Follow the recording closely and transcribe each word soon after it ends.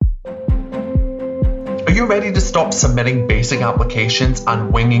you ready to stop submitting basic applications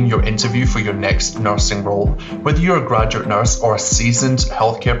and winging your interview for your next nursing role? Whether you're a graduate nurse or a seasoned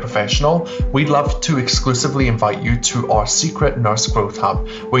healthcare professional, we'd love to exclusively invite you to our secret Nurse Growth Hub,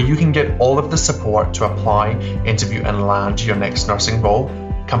 where you can get all of the support to apply, interview, and land your next nursing role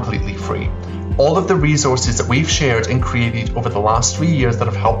completely free. All of the resources that we've shared and created over the last 3 years that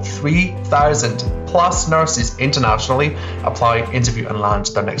have helped 3,000 plus nurses internationally apply, interview, and land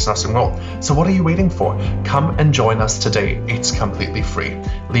their next nursing role. So what are you waiting for? Come and join us today. It's completely free.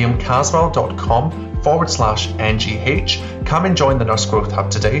 liamcaswell.com/NGH. Come and join the Nurse Growth Hub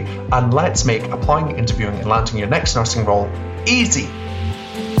today, and let's make applying, interviewing, and landing your next nursing role easy.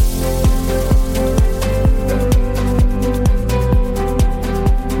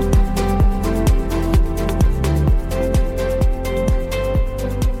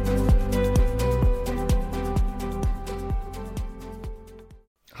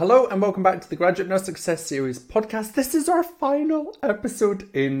 Hello and welcome back to the Graduate Nurse Success Series podcast. This is our final episode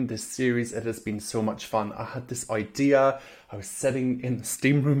in this series. It has been so much fun. I had this idea. I was sitting in the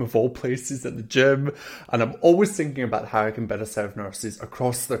steam room of all places at the gym, and I'm always thinking about how I can better serve nurses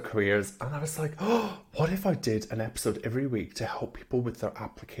across their careers. And I was like, oh, what if I did an episode every week to help people with their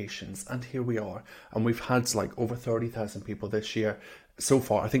applications? And here we are. And we've had like over 30,000 people this year. So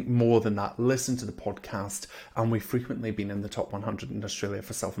far, I think more than that, listen to the podcast, and we've frequently been in the top 100 in Australia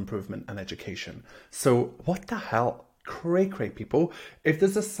for self-improvement and education. So what the hell? Cray people. If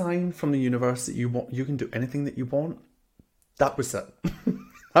there's a sign from the universe that you can do anything that you want, that was it.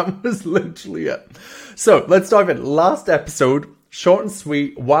 That was literally it. So let's dive in. Last episode, short and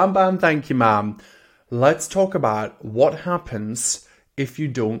sweet, wham bam, thank you ma'am. Let's talk about what happens if you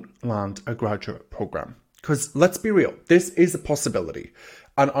don't land a graduate program. Because let's be real, this is a possibility.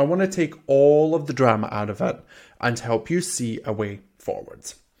 And I want to take all of the drama out of it and help you see a way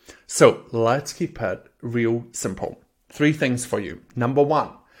forwards. So let's keep it real simple. 3 things for you. Number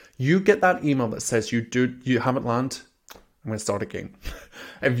 1, you get that email that says you haven't landed. I'm going to start again.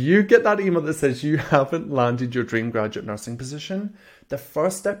 If you get that email that says you haven't landed your dream graduate nursing position, the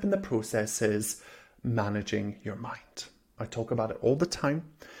first step in the process is managing your mind. I talk about it all the time.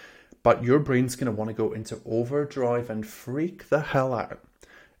 But your brain's going to want to go into overdrive and freak the hell out.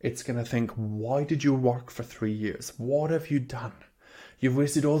 It's going to think, why did you work for 3 years? What have you done? You've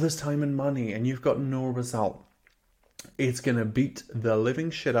wasted all this time and money and you've got no result. It's going to beat the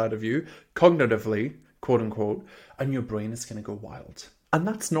living shit out of you, cognitively, quote unquote, and your brain is going to go wild. And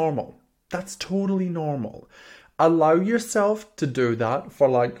that's normal. That's totally normal. Allow yourself to do that for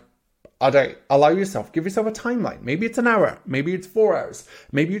like a day. Allow yourself, give yourself a timeline. Maybe it's an hour, maybe it's 4 hours.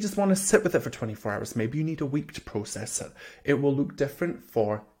 Maybe you just want to sit with it for 24 hours. Maybe you need a week to process it. It will look different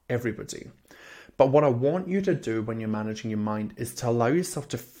for everybody. But what I want you to do when you're managing your mind is to allow yourself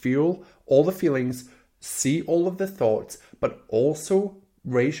to feel all the feelings, see all of the thoughts, but also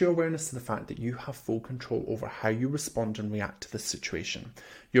raise your awareness to the fact that you have full control over how you respond and react to the situation.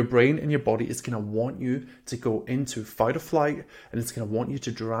 Your brain and your body is going to want you to go into fight or flight, and it's going to want you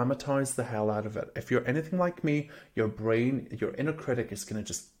to dramatize the hell out of it. If you're anything like me, your brain, your inner critic is going to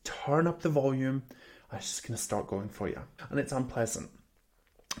just turn up the volume, and it's just going to start going for you. And it's unpleasant,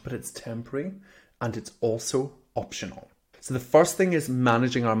 but it's temporary, and it's also optional. So the first thing is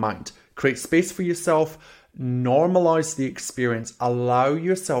managing our mind. Create space for yourself. Normalize the experience, allow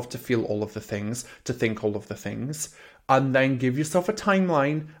yourself to feel all of the things, to think all of the things, and then give yourself a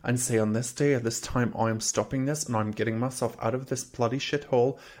timeline and say, on this day, at this time, I am stopping this and I'm getting myself out of this bloody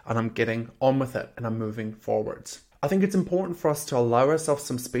shithole and I'm getting on with it and I'm moving forwards. I think it's important for us to allow ourselves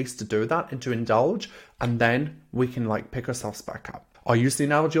some space to do that and to indulge, and then we can pick ourselves back up. I use the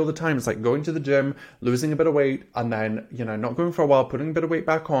analogy all the time. It's like going to the gym, losing a bit of weight, and then, not going for a while, putting a bit of weight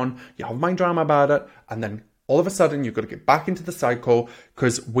back on. You have mind drama about it, and then all of a sudden you've got to get back into the cycle,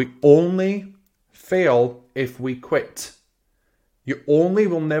 because we only fail if we quit. You only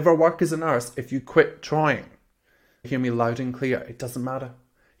will never work as a nurse if you quit trying. Hear me loud and clear. It doesn't matter.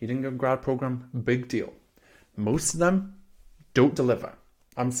 You didn't get a grad program, big deal. Most of them don't deliver.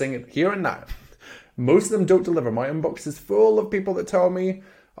 I'm saying it here and now. Most of them don't deliver. My inbox is full of people that tell me,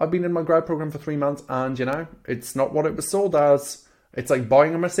 I've been in my grad program for 3 months and, it's not what it was sold as. It's like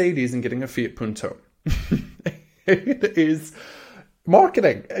buying a Mercedes and getting a Fiat Punto. It is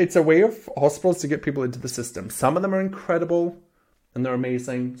marketing. It's a way of hospitals to get people into the system. Some of them are incredible and they're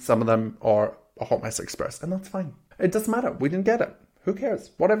amazing. Some of them are a hot mess express, and that's fine. It doesn't matter. We didn't get it. Who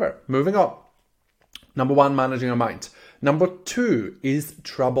cares? Whatever. Moving on. Number 1, managing our mind. Number 2 is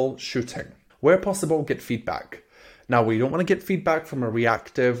troubleshooting. Where possible, get feedback. Now, we don't want to get feedback from a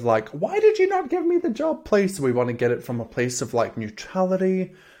reactive, why did you not give me the job place? We want to get it from a place of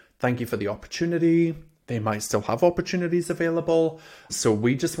neutrality. Thank you for the opportunity. They might still have opportunities available. So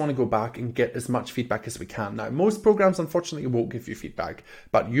we just want to go back and get as much feedback as we can. Now, most programs, unfortunately, won't give you feedback,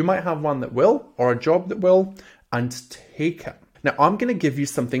 but you might have one that will, or a job that will, and take it. Now, I'm going to give you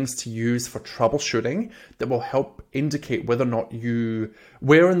some things to use for troubleshooting that will help indicate whether or not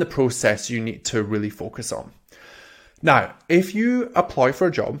where in the process you need to really focus on. Now, if you apply for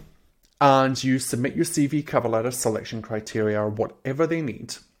a job and you submit your CV, cover letter, selection criteria, or whatever they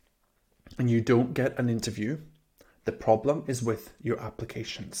need, and you don't get an interview, the problem is with your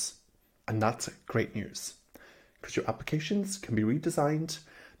applications. And that's great news, because your applications can be redesigned,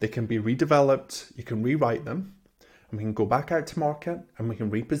 they can be redeveloped, you can rewrite them, and we can go back out to market and we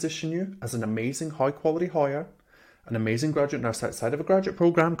can reposition you as an amazing high quality hire, an amazing graduate nurse outside of a graduate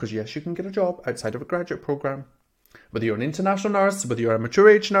program, because yes, you can get a job outside of a graduate program. Whether you're an international nurse, whether you're a mature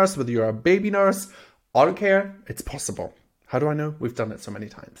age nurse, whether you're a baby nurse, I don't care, it's possible. How do I know? We've done it so many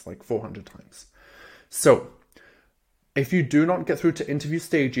times, like 400 times. So, if you do not get through to interview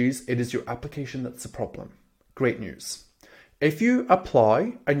stages, it is your application that's the problem. Great news. If you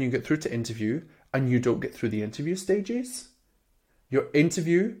apply and you get through to interview and you don't get through the interview stages, your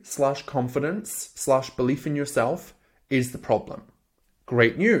interview / confidence / belief in yourself is the problem.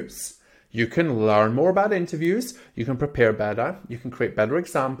 Great news. You can learn more about interviews, you can prepare better, you can create better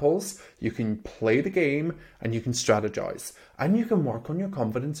examples, you can play the game, and you can strategize. And you can work on your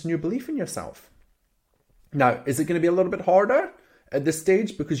confidence and your belief in yourself. Now, is it going to be a little bit harder at this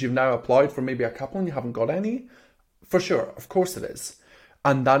stage because you've now applied for maybe a couple and you haven't got any? For sure, of course it is.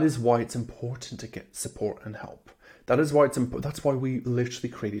 And that is why it's important to get support and help. That's why we literally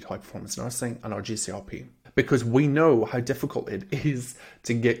created High Performance Nursing and our GCRP. Because we know how difficult it is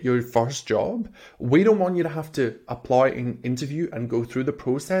to get your first job. We don't want you to have to apply an interview and go through the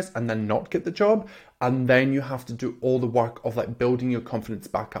process and then not get the job. And then you have to do all the work of like building your confidence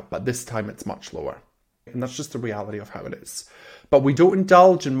back up. But this time it's much lower. And that's just the reality of how it is. But we don't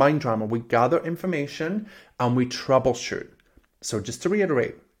indulge in mind drama. We gather information and we troubleshoot. So just to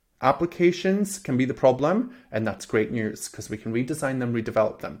reiterate, applications can be the problem, and that's great news because we can redesign them,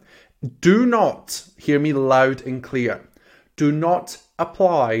 redevelop them. Do not, hear me loud and clear, do not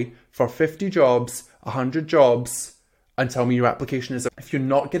apply for 50 jobs, 100 jobs, and tell me your application is... If you're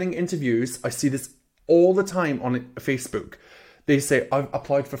not getting interviews, I see this all the time on Facebook. They say, I've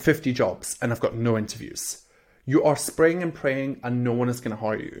applied for 50 jobs and I've got no interviews. You are spraying and praying and no one is going to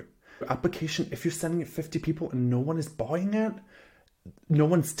hire you. Your application, if you're sending it 50 people and no one is buying it, no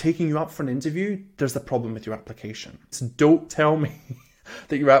one's taking you up for an interview, there's a problem with your application. So don't tell me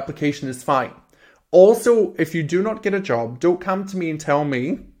that your application is fine. Also, if you do not get a job, don't come to me and tell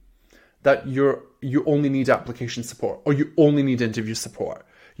me that you only need application support or you only need interview support.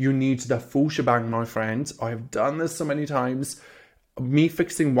 You need the full shebang, my friend. I have done this so many times. Me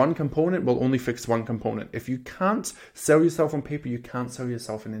fixing one component will only fix one component. If you can't sell yourself on paper, you can't sell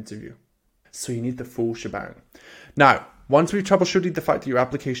yourself in an interview. So you need the full shebang. Now, once we've troubleshooted the fact that your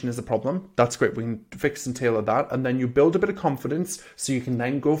application is a problem, that's great. We can fix and tailor that. And then you build a bit of confidence so you can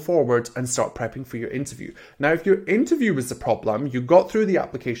then go forward and start prepping for your interview. Now, if your interview is a problem, you got through the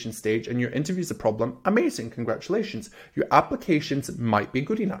application stage and your interview is a problem, amazing, congratulations. Your applications might be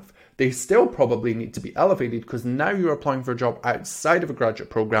good enough. They still probably need to be elevated because now you're applying for a job outside of a graduate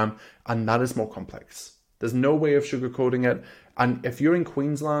program and that is more complex. There's no way of sugarcoating it. And if you're in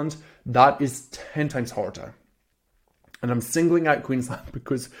Queensland, that is 10 times harder. And I'm singling out Queensland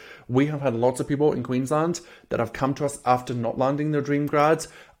because we have had lots of people in Queensland that have come to us after not landing their dream grads,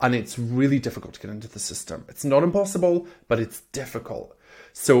 and it's really difficult to get into the system. It's not impossible, but it's difficult.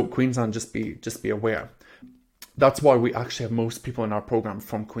 So Queensland, just be aware. That's why we actually have most people in our program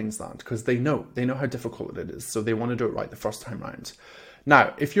from Queensland, because they know how difficult it is. So they want to do it right the first time round.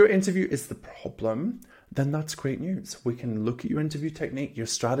 Now, if your interview is the problem, then that's great news. We can look at your interview technique, your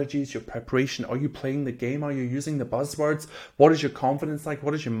strategies, your preparation. Are you playing the game? Are you using the buzzwords? What is your confidence like?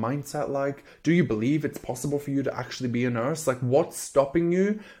 What is your mindset like? Do you believe it's possible for you to actually be a nurse? Like, what's stopping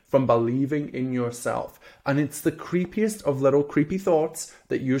you from believing in yourself? And it's the creepiest of little creepy thoughts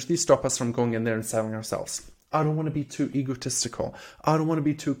that usually stop us from going in there and selling ourselves. I don't want to be too egotistical. I don't want to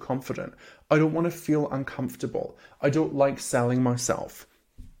be too confident. I don't want to feel uncomfortable. I don't like selling myself.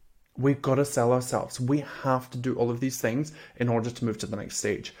 We've got to sell ourselves. We have to do all of these things in order to move to the next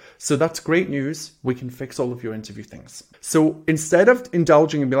stage. So that's great news. We can fix all of your interview things. So instead of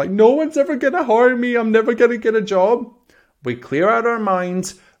indulging and be like, no one's ever going to hire me, I'm never going to get a job, we clear out our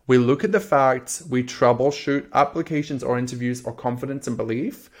mind, we look at the facts, we troubleshoot applications or interviews or confidence and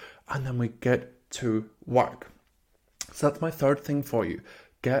belief, and then we get to work. So that's my third thing for you.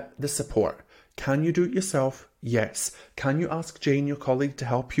 Get the support. Can you do it yourself? Yes. Can you ask Jane, your colleague, to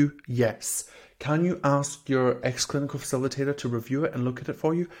help you? Yes. Can you ask your ex-clinical facilitator to review it and look at it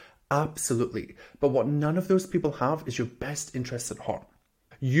for you? Absolutely. But what none of those people have is your best interest at heart.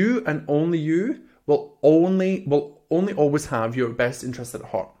 You and only you will only always have your best interest at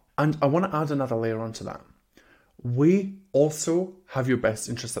heart. And I want to add another layer onto that. We also have your best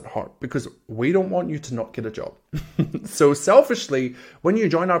interest at heart because we don't want you to not get a job. So selfishly, when you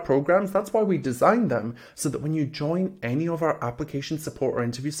join our programs, that's why we designed them, so that when you join any of our application support or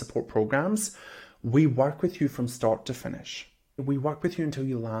interview support programs, we work with you from start to finish. We work with you until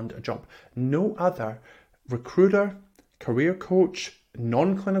you land a job. No other recruiter, career coach,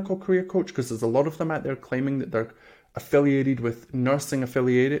 non-clinical career coach, because there's a lot of them out there claiming that they're affiliated with nursing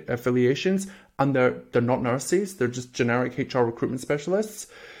affiliations, and they're not nurses, they're just generic HR recruitment specialists.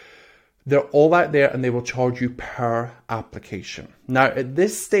 They're all out there and they will charge you per application. Now, at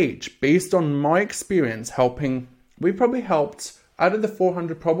this stage, based on my experience helping, we probably helped out of the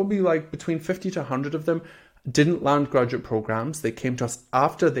 400, probably like between 50 to 100 of them didn't land graduate programs. They came to us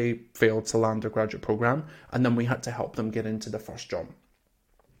after they failed to land a graduate program, and then we had to help them get into the first job.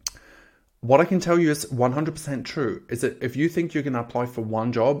 What I can tell you is 100% true, is that if you think you're going to apply for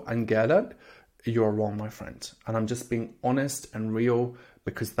one job and get it, you're wrong, my friend. And I'm just being honest and real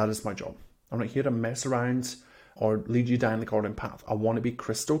because that is my job. I'm not here to mess around or lead you down the garden path. I want to be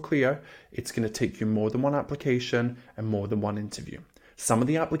crystal clear. It's going to take you more than one application and more than one interview. Some of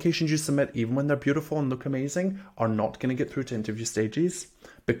the applications you submit, even when they're beautiful and look amazing, are not going to get through to interview stages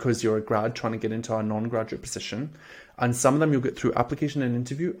because you're a grad trying to get into a non-graduate position. And some of them you'll get through application and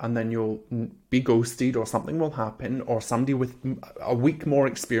interview, and then you'll be ghosted or something will happen, or somebody with a week more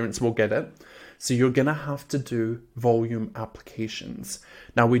experience will get it. So you're going to have to do volume applications.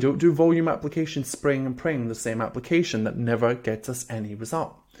 Now, we don't do volume applications spraying and praying the same application that never gets us any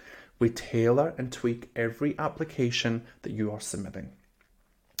result. We tailor and tweak every application that you are submitting.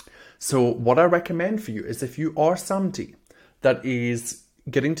 So what I recommend for you is, if you are somebody that is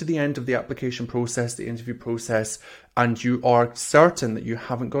getting to the end of the application process, the interview process, and you are certain that you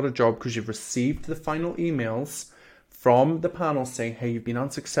haven't got a job because you've received the final emails from the panel saying, hey, you've been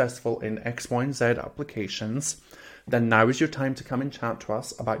unsuccessful in X, Y, and Z applications, then now is your time to come and chat to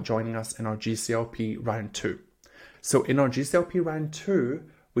us about joining us in our GCLP round 2. So in our GCLP round 2,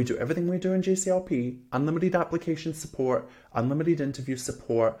 we do everything we do in GCLP: unlimited application support, unlimited interview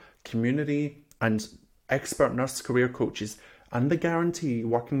support, community and expert nurse career coaches, and the guarantee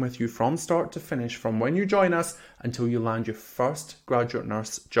working with you from start to finish, from when you join us until you land your first graduate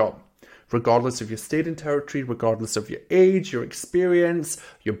nurse job. Regardless of your state and territory, regardless of your age, your experience,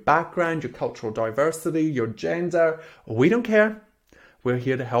 your background, your cultural diversity, your gender, we don't care. We're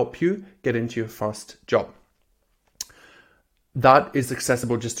here to help you get into your first job. That is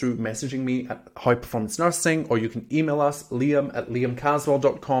accessible just through messaging me at High Performance Nursing, or you can email us,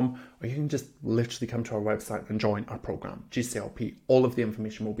 liam@liamcaswell.com, or you can just literally come to our website and join our program, GCLP. All of the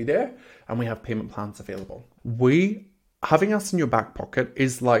information will be there, and we have payment plans available. Having us in your back pocket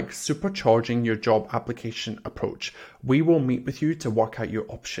is like supercharging your job application approach. We will meet with you to work out your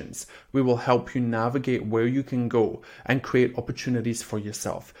options. We will help you navigate where you can go and create opportunities for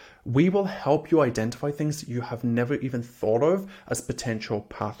yourself. We will help you identify things that you have never even thought of as potential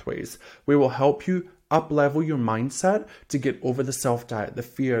pathways. We will help you up-level your mindset to get over the self-doubt, the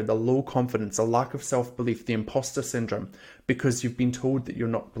fear, the low confidence, the lack of self-belief, the imposter syndrome, because you've been told that you're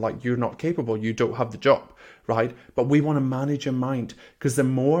not capable, you don't have the job, right? But we want to manage your mind, because the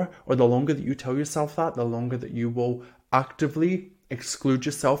more or the longer that you tell yourself that, the longer that you will actively exclude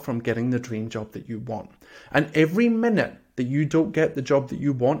yourself from getting the dream job that you want. And every minute that you don't get the job that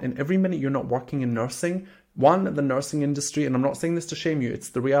you want, and every minute you're not working in nursing, the nursing industry, and I'm not saying this to shame you, it's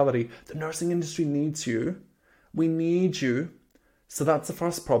the reality, the nursing industry needs you. We need you. So that's the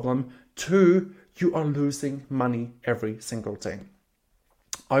first problem. 2, you are losing money every single day.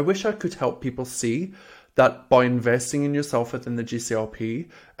 I wish I could help people see that by investing in yourself within the GCLP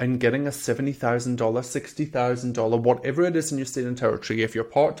and getting a $70,000, $60,000, whatever it is in your state and territory, if you're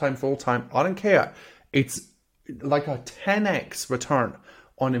part-time, full-time, I don't care. It's like a 10x return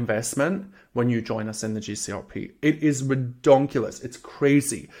on investment when you join us in the GCLP. It is redonkulous. It's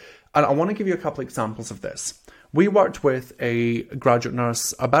crazy. And I want to give you a couple examples of this. We worked with a graduate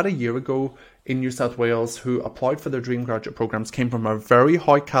nurse about a year ago in New South Wales who applied for their dream graduate programs, came from a very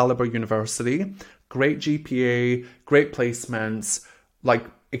high caliber university, great GPA, great placements, like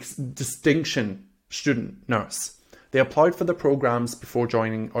distinction student nurse. They applied for the programs before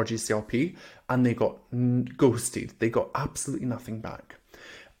joining our GCLP and they got ghosted. They got absolutely nothing back.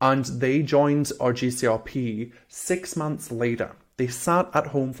 And they joined our GCLP 6 months later. They sat at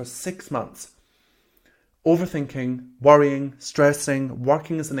home for 6 months overthinking, worrying, stressing,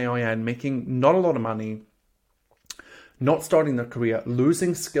 working as an AIN, making not a lot of money, not starting their career,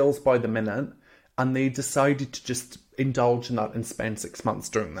 losing skills by the minute, and they decided to just indulge in that and spend 6 months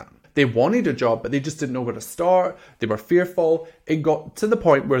doing that. They wanted a job, but they just didn't know where to start. They were fearful. It got to the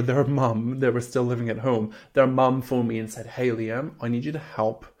point where their mum, they were still living at home, their mum phoned me and said, "Hey Liam, I need you to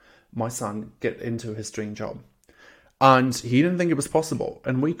help my son get into his dream job." And he didn't think it was possible.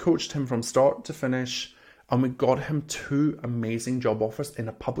 And we coached him from start to finish, and we got him 2 amazing job offers in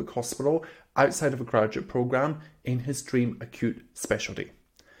a public hospital outside of a graduate program in his dream acute specialty.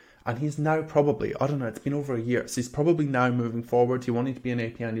 And he's now probably, I don't know, it's been over a year, so he's probably now moving forward. He wanted to be an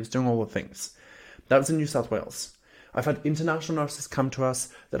AP and he was doing all the things. That was in New South Wales. I've had international nurses come to us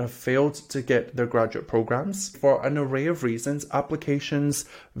that have failed to get their graduate programs for an array of reasons: applications,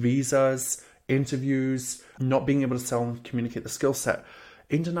 visas, interviews, not being able to sell and communicate the skill set.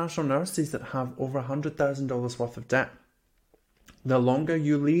 International nurses that have over $100,000 worth of debt. The longer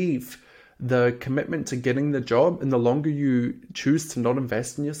you leave the commitment to getting the job, and the longer you choose to not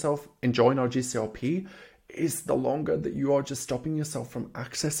invest in yourself and join our GCLP, is the longer that you are just stopping yourself from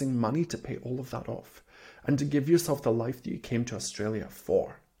accessing money to pay all of that off and to give yourself the life that you came to Australia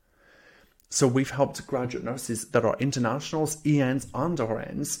for. So we've helped graduate nurses that are internationals, ENs and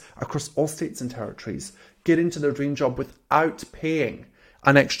RNs across all states and territories get into their dream job without paying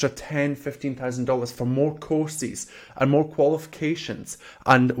an extra $10,000, $15,000 for more courses and more qualifications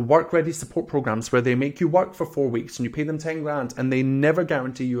and work-ready support programs where they make you work for 4 weeks and you pay them 10 grand and they never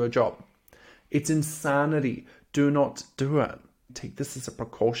guarantee you a job. It's insanity. Do not do it. Take this as a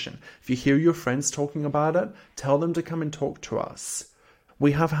precaution. If you hear your friends talking about it, tell them to come and talk to us.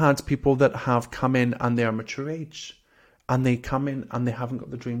 We have had people that have come in and they are mature age, and they come in and they haven't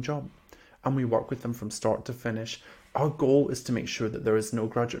got the dream job, and we work with them from start to finish. Our goal is to make sure that there is no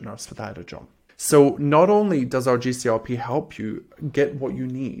graduate nurse without a job. So not only does our GCLP help you get what you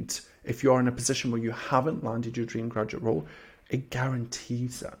need if you are in a position where you haven't landed your dream graduate role, it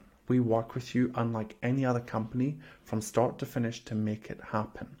guarantees it. We work with you unlike any other company from start to finish to make it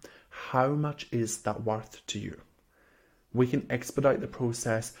happen. How much is that worth to you? We can expedite the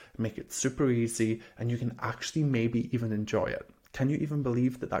process, make it super easy, and you can actually maybe even enjoy it. Can you even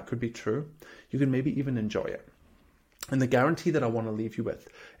believe that that could be true? You can maybe even enjoy it. And the guarantee that I want to leave you with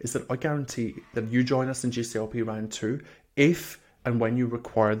is that I guarantee that you join us in GCLP round 2, if and when you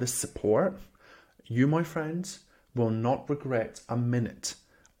require this support, you, my friend, will not regret a minute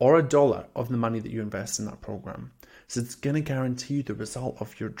or a dollar of the money that you invest in that program. So it's going to guarantee you the result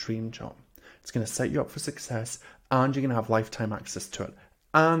of your dream job. It's going to set you up for success, and you're going to have lifetime access to it.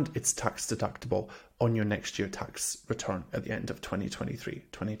 And it's tax deductible on your next year tax return at the end of 2023,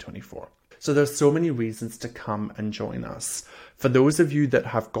 2024. So there's so many reasons to come and join us. For those of you that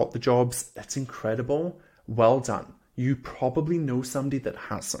have got the jobs, that's incredible. Well done. You probably know somebody that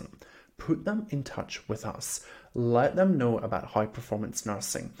hasn't. Put them in touch with us. Let them know about high performance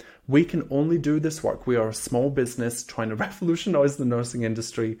nursing. We can only do this work. We are a small business trying to revolutionize the nursing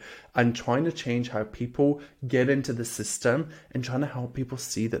industry and trying to change how people get into the system and trying to help people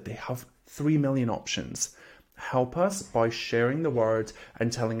see that they have 3 million options. Help us by sharing the word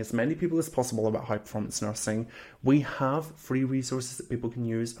and telling as many people as possible about high performance nursing. We have free resources that people can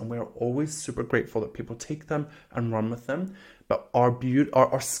use, and we're always super grateful that people take them and run with them. But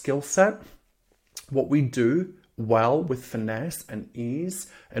our skill set, what we do well with finesse and ease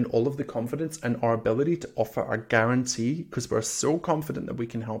and all of the confidence and our ability to offer our guarantee, because we're so confident that we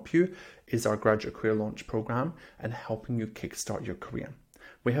can help you, is our graduate career launch program and helping you kickstart your career.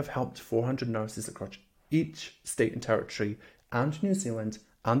 We have helped 400 nurses across each state and territory and New Zealand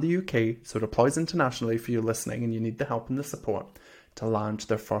and the UK, so it applies internationally for you listening and you need the help and the support to land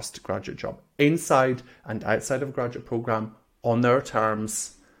their first graduate job inside and outside of a graduate program on their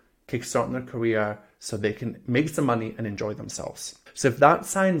terms, kickstarting their career so they can make some money and enjoy themselves. So if that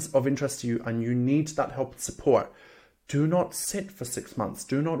sounds of interest to you and you need that help and support, do not sit for 6 months.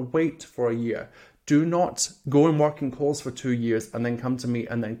 Do not wait for a year. Do not go and work in calls for 2 years and then come to me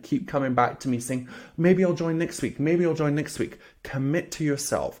and then keep coming back to me saying, maybe I'll join next week. Maybe I'll join next week. Commit to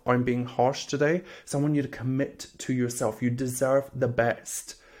yourself. I'm being harsh today, so I want you to commit to yourself. You deserve the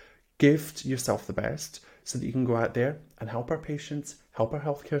best. Gift yourself the best so that you can go out there and help our patients, help our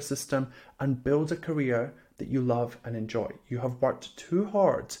healthcare system, and build a career that you love and enjoy. You have worked too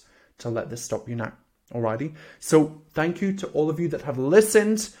hard to let this stop you now. Alrighty. So thank you to all of you that have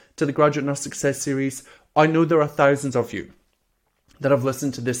listened to the Graduate Nurse Success Series. I know there are thousands of you that have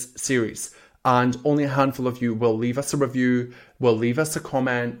listened to this series, and only a handful of you will leave us a review, will leave us a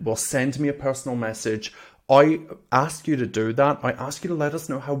comment, will send me a personal message. I ask you to do that. I ask you to let us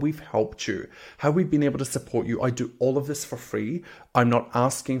know how we've helped you, how we've been able to support you. I do all of this for free. I'm not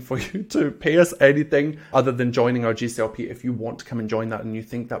asking for you to pay us anything other than joining our GCLP. If you want to come and join that and you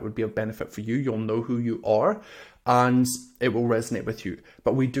think that would be a benefit for you, you'll know who you are and it will resonate with you.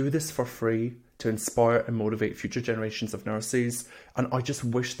 But we do this for free to inspire and motivate future generations of nurses. And I just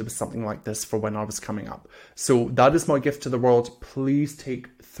wish there was something like this for when I was coming up. So that is my gift to the world. Please take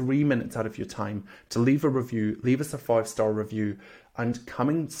 3 minutes out of your time to leave a review, leave us a 5-star review, and come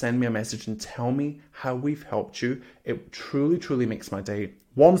and send me a message and tell me how we've helped you. It truly, truly makes my day,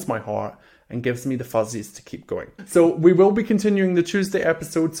 warms my heart, and gives me the fuzzies to keep going. So we will be continuing the Tuesday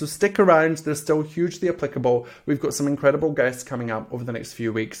episode, so stick around. They're still hugely applicable. We've got some incredible guests coming up over the next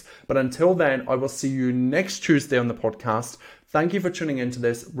few weeks. But until then, I will see you next Tuesday on the podcast. Thank you for tuning into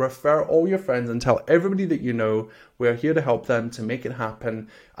this. Refer all your friends and tell everybody that you know. We're here to help them to make it happen.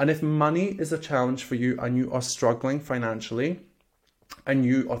 And if money is a challenge for you and you are struggling financially, and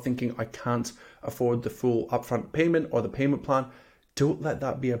you are thinking, I can't afford the full upfront payment or the payment plan, don't let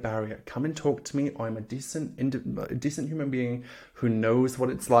that be a barrier. Come and talk to me. I'm a decent human being who knows what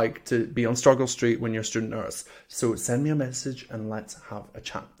it's like to be on Struggle Street when you're a student nurse. So send me a message and let's have a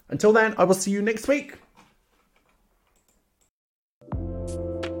chat. Until then, I will see you next week.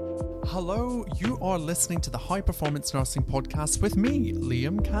 Hello, you are listening to the High Performance Nursing Podcast with me,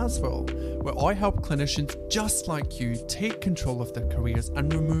 Liam Caswell, where I help clinicians just like you take control of their careers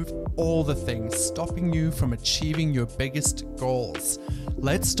and remove all the things stopping you from achieving your biggest goals.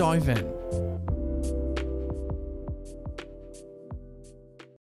 Let's dive in.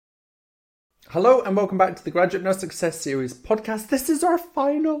 Hello and welcome back to the Graduate Nurse Success Series podcast. This is our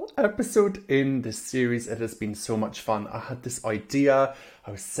final episode in this series. It has been so much fun. I had this idea.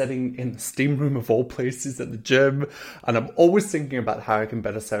 I was sitting in the steam room of all places at the gym, and I'm always thinking about how I can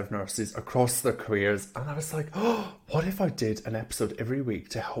better serve nurses across their careers. And I was like, oh, what if I did an episode every week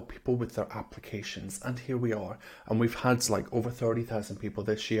to help people with their applications? And here we are. And we've had like over 30,000 people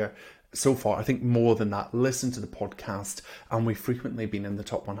this year. So far, I think more than that, listen to the podcast, and we've frequently been in the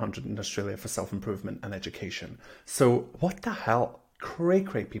top 100 in Australia for self-improvement and education. So what the hell? Cray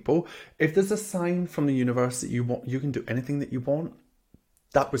people. If there's a sign from the universe that you can do anything that you want,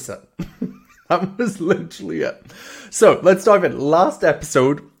 that was it. That was literally it. So let's dive in. Last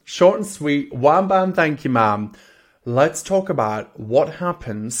episode, short and sweet, wham bam, thank you ma'am. Let's talk about what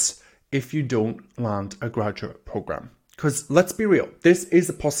happens if you don't land a graduate program. Because let's be real, this is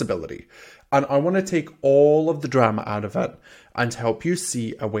a possibility. And I want to take all of the drama out of it and help you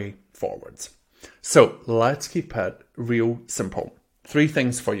see a way forward. So let's keep it real simple. 3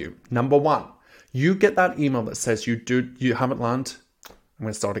 things for you. Number 1, you get that email that says you haven't landed. I'm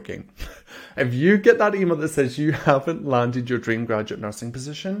going to start again. If you get that email that says you haven't landed your dream graduate nursing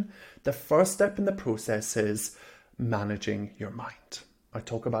position, the first step in the process is managing your mind. I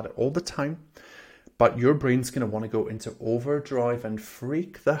talk about it all the time. But your brain's going to want to go into overdrive and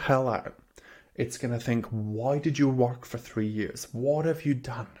freak the hell out. It's going to think, why did you work for 3 years? What have you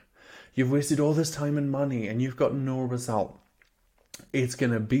done? You've wasted all this time and money and you've got no result. It's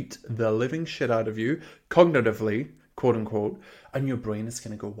going to beat the living shit out of you, cognitively, quote unquote, and your brain is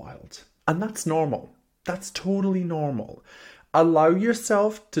going to go wild. And that's normal. That's totally normal. Allow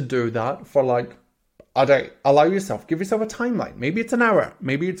yourself to do that for like a day. Allow yourself, give yourself a timeline. Maybe it's an hour,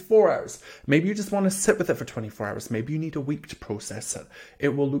 maybe it's 4 hours. Maybe you just want to sit with it for 24 hours. Maybe you need a week to process it. It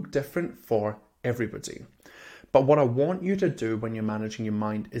will look different for everybody. But what I want you to do when you're managing your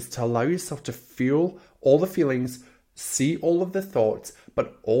mind is to allow yourself to feel all the feelings, see all of the thoughts,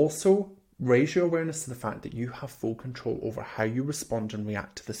 but also raise your awareness to the fact that you have full control over how you respond and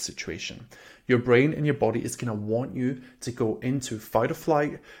react to this situation. Your brain and your body is going to want you to go into fight or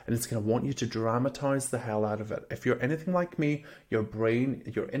flight, and it's going to want you to dramatize the hell out of it. If you're anything like me, your brain,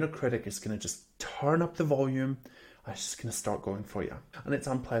 your inner critic is going to just turn up the volume and it's just going to start going for you. And it's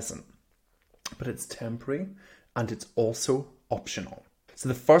unpleasant, but it's temporary and it's also optional. So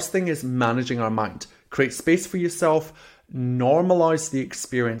the first thing is managing our mind. Create space for yourself. Normalize the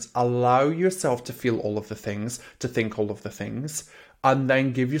experience, allow yourself to feel all of the things, to think all of the things, and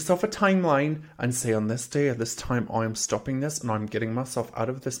then give yourself a timeline and say, on this day, at this time, I am stopping this and I'm getting myself out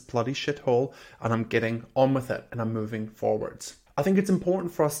of this bloody shithole and I'm getting on with it and I'm moving forwards. I think it's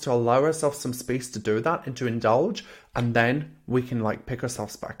important for us to allow ourselves some space to do that and to indulge, and then we can pick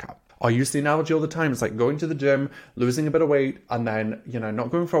ourselves back up. I use the analogy all the time. It's like going to the gym, losing a bit of weight, and then,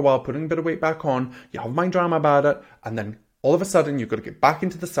 not going for a while, putting a bit of weight back on. You have mind drama about it, and then all of a sudden you've got to get back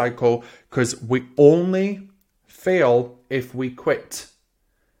into the cycle, because we only fail if we quit.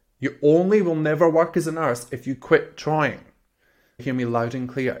 You only will never work as a nurse if you quit trying. Hear me loud and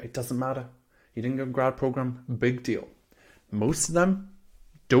clear. It doesn't matter. You didn't get a grad program, big deal. Most of them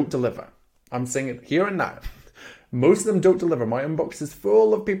don't deliver. I'm saying it here and now. Most of them don't deliver. My inbox is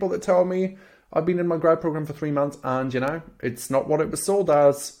full of people that tell me, I've been in my grad program for 3 months and, it's not what it was sold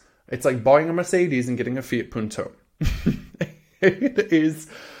as. It's like buying a Mercedes and getting a Fiat Punto. It is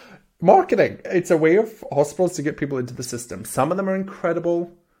marketing. It's a way of hospitals to get people into the system. Some of them are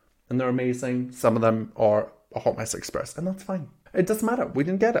incredible and they're amazing. Some of them are a hot mess express, and that's fine. It doesn't matter. We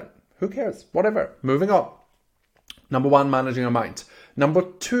didn't get it. Who cares? Whatever. Moving on. Number 1, managing our mind. Number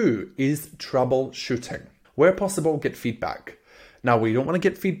 2 is troubleshooting. Where possible, get feedback. Now, we don't want to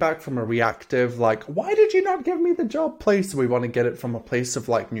get feedback from a reactive, like, why did you not give me the job place? We want to get it from a place of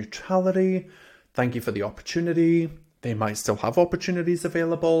like neutrality. Thank you for the opportunity. They might still have opportunities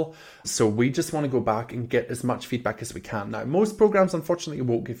available. So we just want to go back and get as much feedback as we can. Now, most programs, unfortunately,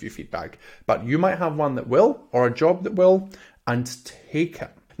 won't give you feedback, but you might have one that will, or a job that will, and take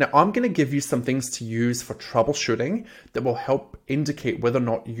it. Now, I'm going to give you some things to use for troubleshooting that will help indicate whether or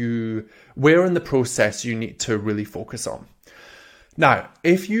not where in the process you need to really focus on. Now,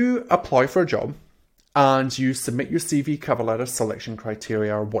 if you apply for a job and you submit your CV, cover letter, selection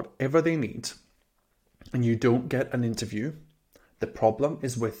criteria, or whatever they need, and you don't get an interview, the problem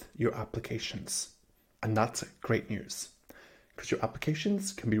is with your applications. And that's great news, because your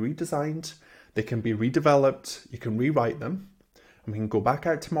applications can be redesigned, they can be redeveloped, you can rewrite them, and we can go back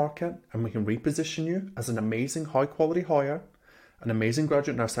out to market and we can reposition you as an amazing high quality hire, an amazing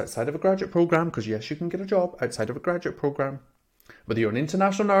graduate nurse outside of a graduate program, because yes, you can get a job outside of a graduate program. Whether you're an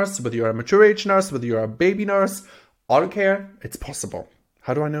international nurse, whether you're a mature age nurse, whether you're a baby nurse, I don't care, it's possible.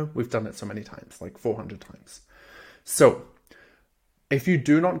 How do I know? We've done it so many times, like 400 times. So if you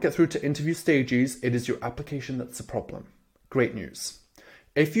do not get through to interview stages, it is your application that's the problem. Great news.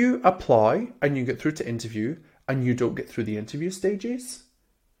 If you apply and you get through to interview and you don't get through the interview stages,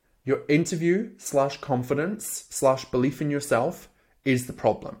 your interview / confidence / belief in yourself is the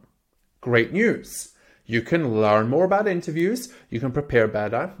problem. Great news. You can learn more about interviews, you can prepare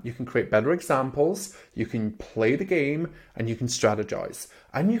better, you can create better examples, you can play the game, and you can strategize.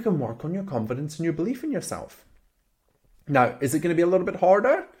 And you can work on your confidence and your belief in yourself. Now, is it going to be a little bit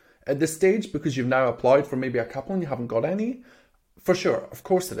harder at this stage because you've now applied for maybe a couple and you haven't got any? For sure, of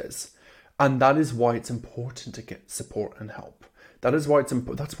course it is. And that is why it's important to get support and help. That's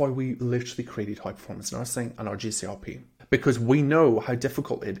why we literally created High Performance Nursing and our GCRP. Because we know how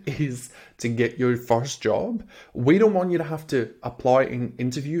difficult it is to get your first job. We don't want you to have to apply and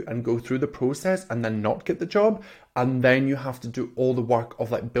interview and go through the process and then not get the job. And then you have to do all the work of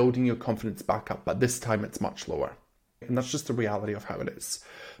like building your confidence back up. But this time it's much lower. And that's just the reality of how it is.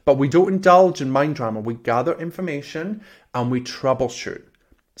 But we don't indulge in mind drama. We gather information and we troubleshoot.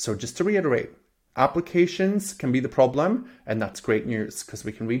 So just to reiterate, applications can be the problem, and that's great news because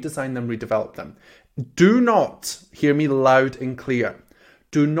we can redesign them, redevelop them. Do not, hear me loud and clear,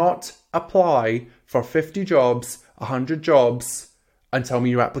 do not apply for 50 jobs, 100 jobs, and tell me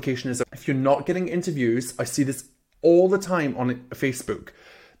your application is... If you're not getting interviews, I see this all the time on Facebook.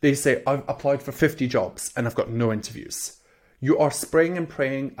 They say, I've applied for 50 jobs and I've got no interviews. You are spraying and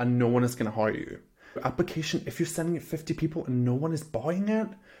praying and no one is going to hire you. Your application, if you're sending it 50 people and no one is buying it,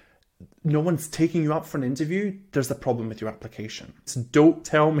 no one's taking you up for an interview, there's a problem with your application. So don't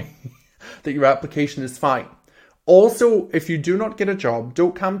tell me that your application is fine. Also, if you do not get a job,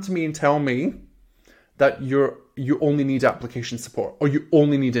 don't come to me and tell me that you only need application support or you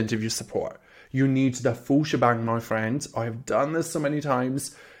only need interview support. You need the full shebang, my friend. I have done this so many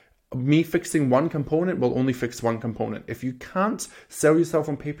times. Me fixing one component will only fix one component. If you can't sell yourself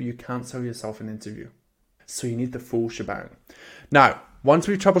on paper, you can't sell yourself in an interview. So you need the full shebang. Now, once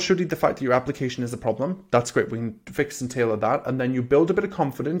we've troubleshooted the fact that your application is a problem, that's great. We can fix and tailor that. And then you build a bit of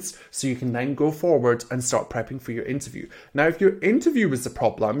confidence so you can then go forward and start prepping for your interview. Now, if your interview is a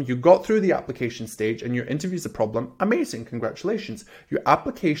problem, you got through the application stage and your interview is a problem, amazing, congratulations. Your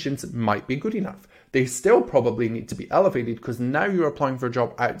applications might be good enough. They still probably need to be elevated because now you're applying for a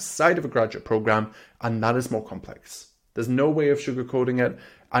job outside of a graduate program and that is more complex. There's no way of sugarcoating it.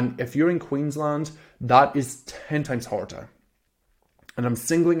 And if you're in Queensland, that is 10 times harder. And I'm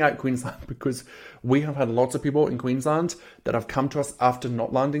singling out Queensland because we have had lots of people in Queensland that have come to us after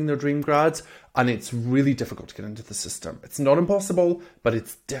not landing their dream grads, and it's really difficult to get into the system. It's not impossible, but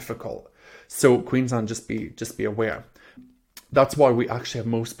it's difficult. So Queensland, just be aware. That's why we actually have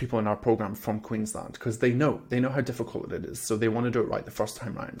most people in our program from Queensland, because they know how difficult it is. So they want to do it right the first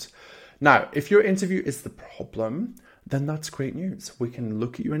time round. Now, if your interview is the problem, then that's great news. We can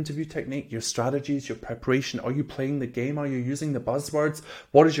look at your interview technique, your strategies, your preparation. Are you playing the game? Are you using the buzzwords?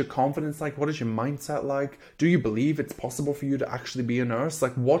 What is your confidence like? What is your mindset like? Do you believe it's possible for you to actually be a nurse?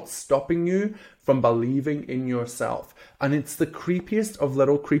 Like, what's stopping you from believing in yourself? And it's the creepiest of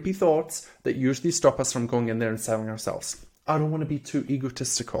little creepy thoughts that usually stop us from going in there and selling ourselves. I don't want to be too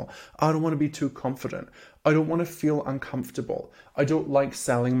egotistical. I don't want to be too confident. I don't want to feel uncomfortable. I don't like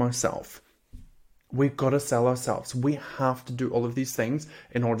selling myself. We've got to sell ourselves. We have to do all of these things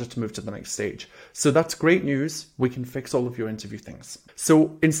in order to move to the next stage. So that's great news. We can fix all of your interview things.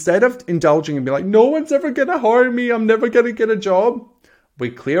 So instead of indulging and be like, no one's ever going to hire me, I'm never going to get a job, we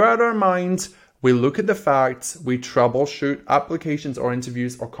clear out our mind, we look at the facts, we troubleshoot applications or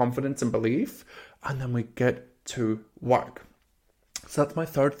interviews or confidence and belief, and then we get to work. So that's my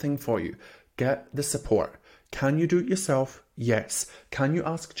third thing for you. Get the support. Can you do it yourself? Yes. Can you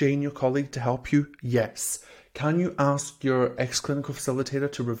ask Jane, your colleague, to help you? Yes. Can you ask your ex-clinical facilitator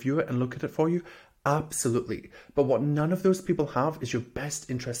to review it and look at it for you? Absolutely. But what none of those people have is your best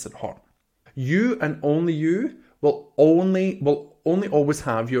interest at heart. You and only you will only always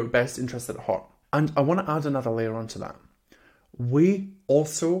have your best interest at heart. And I want to add another layer onto that. We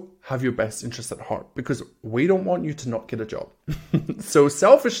also have your best interest at heart because we don't want you to not get a job. So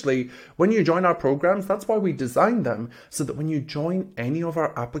selfishly, when you join our programs, that's why we designed them, so that when you join any of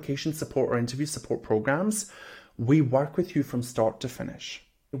our application support or interview support programs, we work with you from start to finish.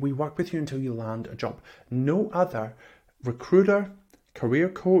 We work with you until you land a job. No other recruiter, career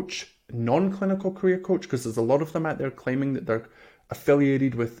coach, non-clinical career coach, because there's a lot of them out there claiming that they're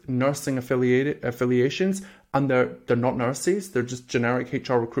affiliated with nursing affiliations, and they're not nurses, they're just generic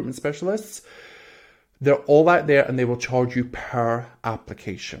HR recruitment specialists. They're all out there and they will charge you per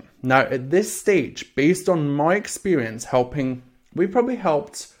application. Now, at this stage, based on my experience we've probably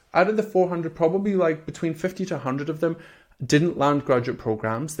helped, out of the 400, probably like between 50 to 100 of them didn't land graduate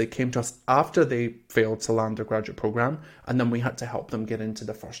programs. They came to us after they failed to land a graduate program, and then we had to help them get into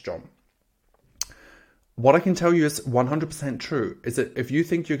the first job. What I can tell you is 100% true, is that if you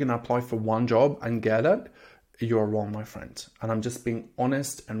think you're going to apply for one job and get it, you're wrong, my friend. And I'm just being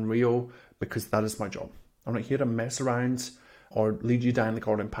honest and real because that is my job. I'm not here to mess around or lead you down the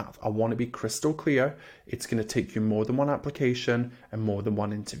garden path. I want to be crystal clear. It's going to take you more than one application and more than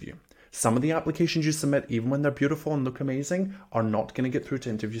one interview. Some of the applications you submit, even when they're beautiful and look amazing, are not going to get through to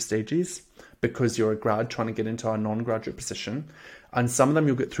interview stages because you're a grad trying to get into a non-graduate position. And some of them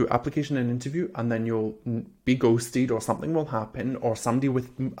you'll get through application and interview, and then you'll be ghosted, or something will happen, or somebody with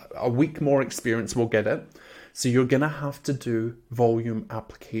a week more experience will get it. So you're going to have to do volume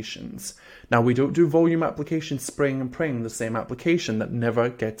applications. Now, we don't do volume applications spraying and praying the same application that never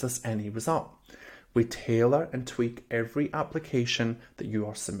gets us any result. We tailor and tweak every application that you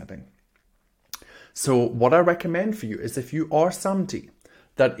are submitting. So what I recommend for you is, if you are somebody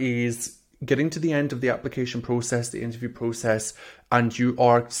that is getting to the end of the application process, the interview process, and you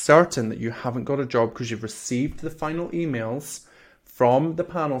are certain that you haven't got a job because you've received the final emails from the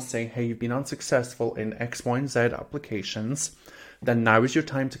panel saying, hey, you've been unsuccessful in X, Y, and Z applications, then now is your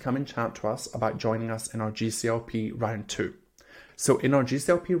time to come and chat to us about joining us in our GCLP round 2. So in our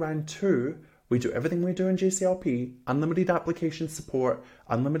GCLP round 2, we do everything we do in GCLP: unlimited application support,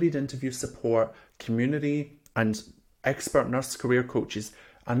 unlimited interview support, community and expert nurse career coaches,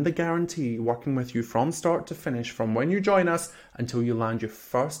 and the guarantee working with you from start to finish, from when you join us until you land your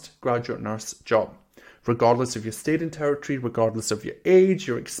first graduate nurse job. Regardless of your state and territory, regardless of your age,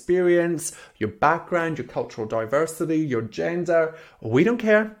 your experience, your background, your cultural diversity, your gender, we don't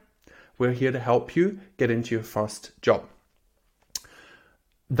care. We're here to help you get into your first job.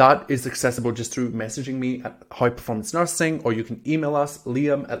 That is accessible just through messaging me at High Performance Nursing, or you can email us,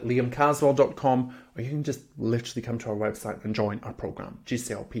 liam@liamcaswell.com, or you can just literally come to our website and join our program,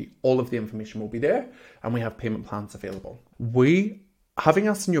 GCLP. All of the information will be there, and we have payment plans available. Having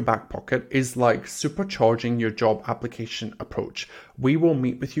us in your back pocket is like supercharging your job application approach. We will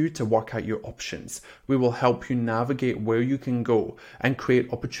meet with you to work out your options. We will help you navigate where you can go and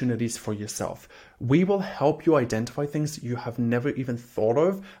create opportunities for yourself. We will help you identify things you have never even thought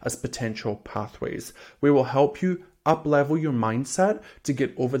of as potential pathways. We will help you up-level your mindset to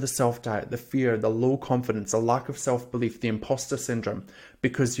get over the self-doubt, the fear, the low confidence, the lack of self-belief, the imposter syndrome,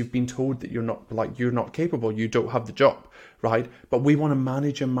 because you've been told that you're not capable, you don't have the job, right? But we want to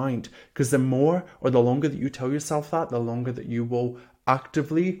manage your mind, because the more or the longer that you tell yourself that, the longer that you will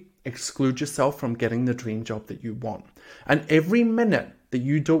actively exclude yourself from getting the dream job that you want. And every minute that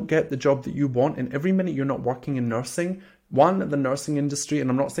you don't get the job that you want, and every minute you're not working in nursing, the nursing industry, and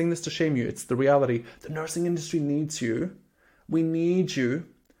I'm not saying this to shame you, it's the reality, the nursing industry needs you. We need you.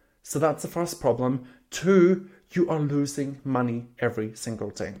 So that's the first problem. 2, you are losing money every single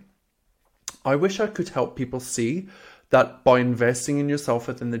day. I wish I could help people see that by investing in yourself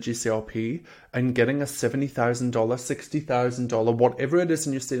within the GCLP and getting a $70,000, $60,000, whatever it is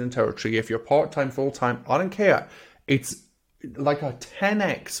in your state and territory, if you're part-time, full-time, I don't care. It's like a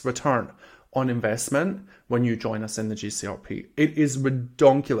 10x return on investment when you join us in the GCLP. It is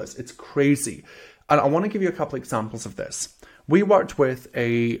redonkulous. It's crazy. And I want to give you a couple examples of this. We worked with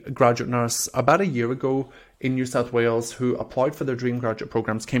a graduate nurse about a year ago in New South Wales who applied for their dream graduate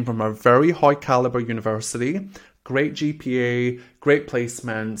programs, came from a very high caliber university, great GPA, great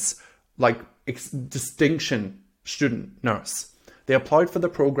placements, like distinction student nurse. They applied for the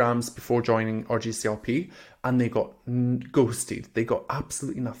programs before joining our GCLP and they got ghosted. They got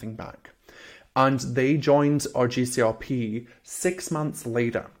absolutely nothing back. And they joined our GCLP 6 months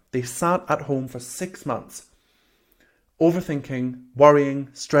later. They sat at home for 6 months, overthinking, worrying,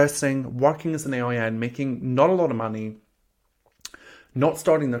 stressing, working as an AIN, making not a lot of money, not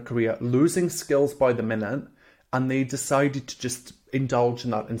starting their career, losing skills by the minute, and they decided to just indulge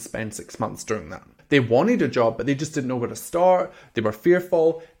in that and spend 6 months doing that. They wanted a job, but they just didn't know where to start. They were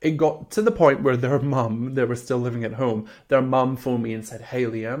fearful. It got to the point where their mum, they were still living at home, their mum phoned me and said, "Hey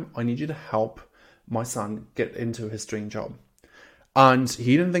Liam, I need you to help my son get into his dream job." And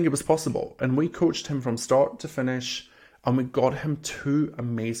he didn't think it was possible. And we coached him from start to finish. And we got him 2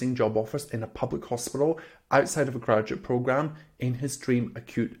 amazing job offers in a public hospital outside of a graduate program in his dream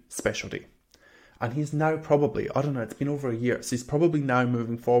acute specialty. And he's now probably, I don't know, it's been over a year. So he's probably now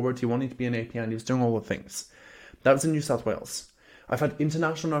moving forward. He wanted to be an APN. He was doing all the things. That was in New South Wales. I've had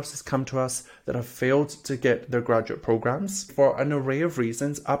international nurses come to us that have failed to get their graduate programs for an array of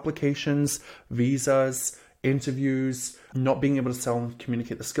reasons: applications, visas, interviews, not being able to sell and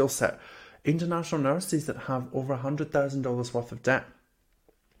communicate the skill set. International nurses that have over $100,000 worth of debt.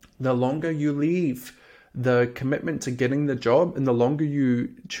 The longer you leave the commitment to getting the job and the longer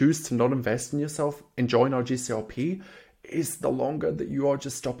you choose to not invest in yourself and join our GCLP, is the longer that you are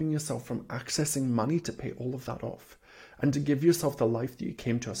just stopping yourself from accessing money to pay all of that off and to give yourself the life that you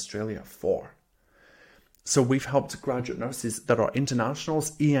came to Australia for. So we've helped graduate nurses that are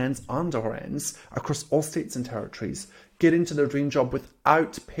internationals, ENs and RNs across all states and territories get into their dream job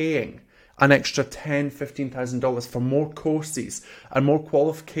without paying an extra $10,000, $15,000 for more courses and more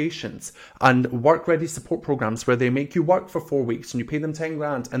qualifications and work-ready support programs where they make you work for 4 weeks and you pay them 10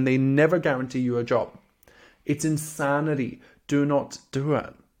 grand and they never guarantee you a job. It's insanity. Do not do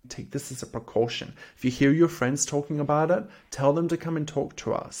it. Take this as a precaution. If you hear your friends talking about it, tell them to come and talk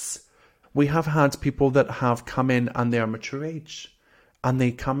to us. We have had people that have come in and they are mature age and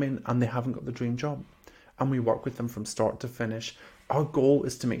they come in and they haven't got the dream job. And we work with them from start to finish. Our goal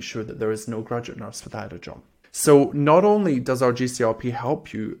is to make sure that there is no graduate nurse without a job. So not only does our GCLP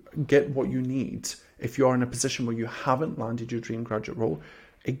help you get what you need, if you are in a position where you haven't landed your dream graduate role,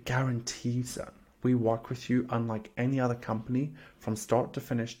 it guarantees it. We work with you unlike any other company from start to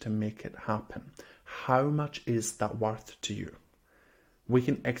finish to make it happen. How much is that worth to you? We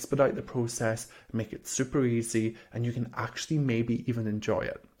can expedite the process, make it super easy, and you can actually maybe even enjoy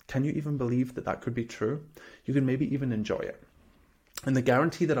it. Can you even believe that that could be true? You can maybe even enjoy it. And the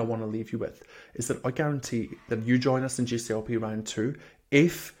guarantee that I want to leave you with is that I guarantee that you join us in GCLP round 2,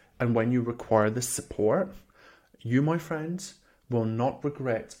 if and when you require this support, you, my friends, will not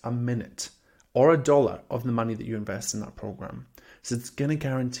regret a minute or a dollar of the money that you invest in that program. So it's going to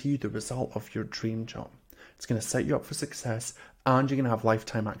guarantee you the result of your dream job. It's going to set you up for success and you're going to have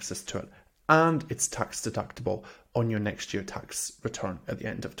lifetime access to it. And it's tax deductible on your next year tax return at the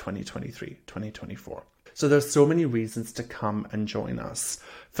end of 2023, 2024. So there's so many reasons to come and join us.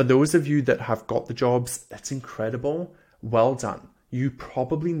 For those of you that have got the jobs, that's incredible. Well done. You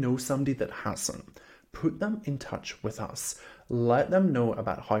probably know somebody that hasn't. Put them in touch with us. Let them know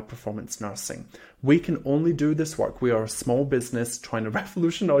about high performance nursing. We can only do this work. We are a small business trying to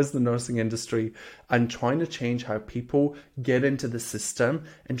revolutionize the nursing industry and trying to change how people get into the system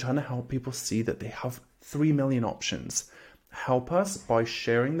and trying to help people see that they have 3 million options. Help us by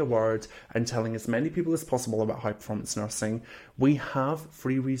sharing the word and telling as many people as possible about high performance nursing. We have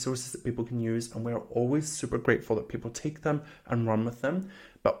free resources that people can use and we're always super grateful that people take them and run with them.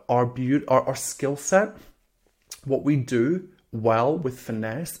 But our skill set, what we do well with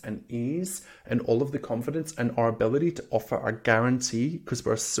finesse and ease and all of the confidence and our ability to offer our guarantee, because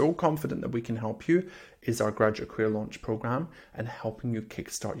we're so confident that we can help you, is our graduate career launch program and helping you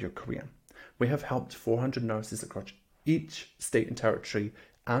kickstart your career. We have helped 400 nurses across each state and territory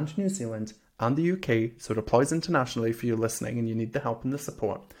and New Zealand and the UK, so it applies internationally if you're listening and you need the help and the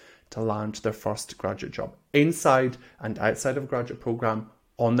support to land their first graduate job inside and outside of a graduate program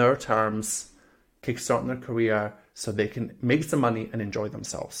on their terms kickstarting their career so they can make some money and enjoy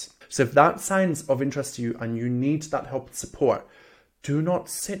themselves. So if that sounds of interest to you and you need that help and support, do not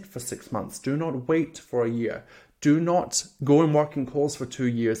sit for 6 months. Do not wait for a year. Do not go and work in calls for 2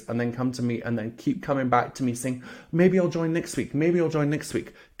 years and then come to me and then keep coming back to me saying, maybe I'll join next week. Maybe I'll join next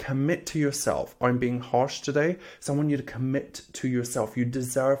week. Commit to yourself. I'm being harsh today, so I want you to commit to yourself. You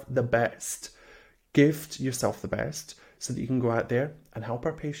deserve the best. Gift yourself the best so that you can go out there and help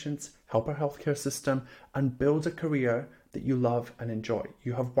our patients, help our healthcare system, and build a career that you love and enjoy.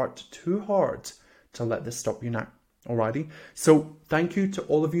 You have worked too hard to let this stop you now. Alrighty. So thank you to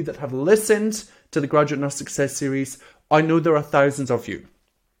all of you that have listened to the Graduate Nurse Success Series. I know there are thousands of you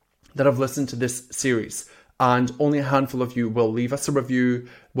that have listened to this series, and only a handful of you will leave us a review,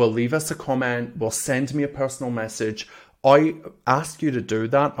 will leave us a comment, will send me a personal message. I ask you to do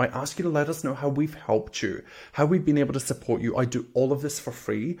that. I ask you to let us know how we've helped you, how we've been able to support you. I do all of this for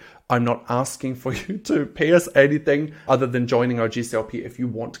free. I'm not asking for you to pay us anything other than joining our GCLP. If you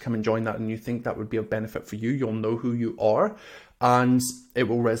want to come and join that and you think that would be of benefit for you, you'll know who you are and it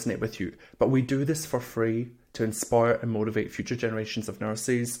will resonate with you. But we do this for free to inspire and motivate future generations of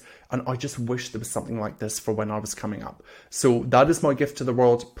nurses. And I just wish there was something like this for when I was coming up. So that is my gift to the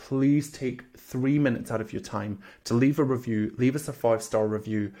world. Please take 3 minutes out of your time to leave a review, leave us a 5-star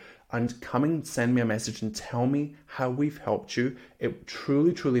review, and come and send me a message and tell me how we've helped you. It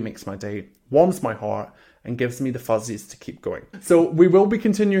truly, truly makes my day, warms my heart, and gives me the fuzzies to keep going. So we will be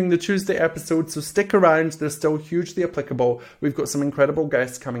continuing the Tuesday episode, so stick around. They're still hugely applicable. We've got some incredible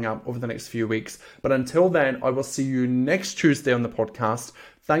guests coming up over the next few weeks. But until then, I will see you next Tuesday on the podcast.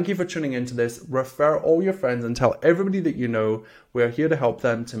 Thank you for tuning into this. Refer all your friends and tell everybody that you know. We're here to help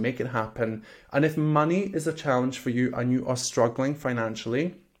them to make it happen. And if money is a challenge for you and you are struggling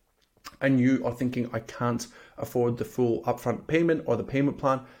financially, and you are thinking, I can't afford the full upfront payment or the payment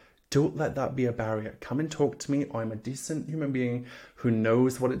plan, don't let that be a barrier. Come and talk to me. I'm a decent human being who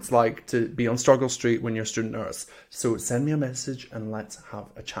knows what it's like to be on Struggle Street when you're a student nurse. So send me a message and let's have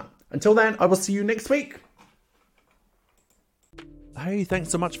a chat. Until then, I will see you next week. Hey, thanks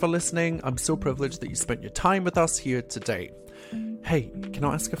so much for listening. I'm so privileged that you spent your time with us here today. Hey, can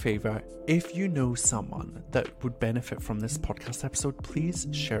I ask a favour? If you know someone that would benefit from this podcast episode, please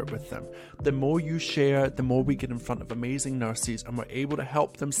share it with them. The more you share, the more we get in front of amazing nurses and we're able to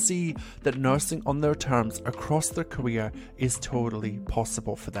help them see that nursing on their terms across their career is totally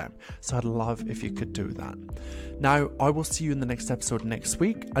possible for them. So I'd love if you could do that. Now, I will see you in the next episode next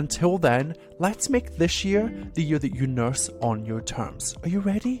week. Until then, let's make this year the year that you nurse on your terms. Are you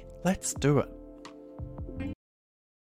ready? Let's do it.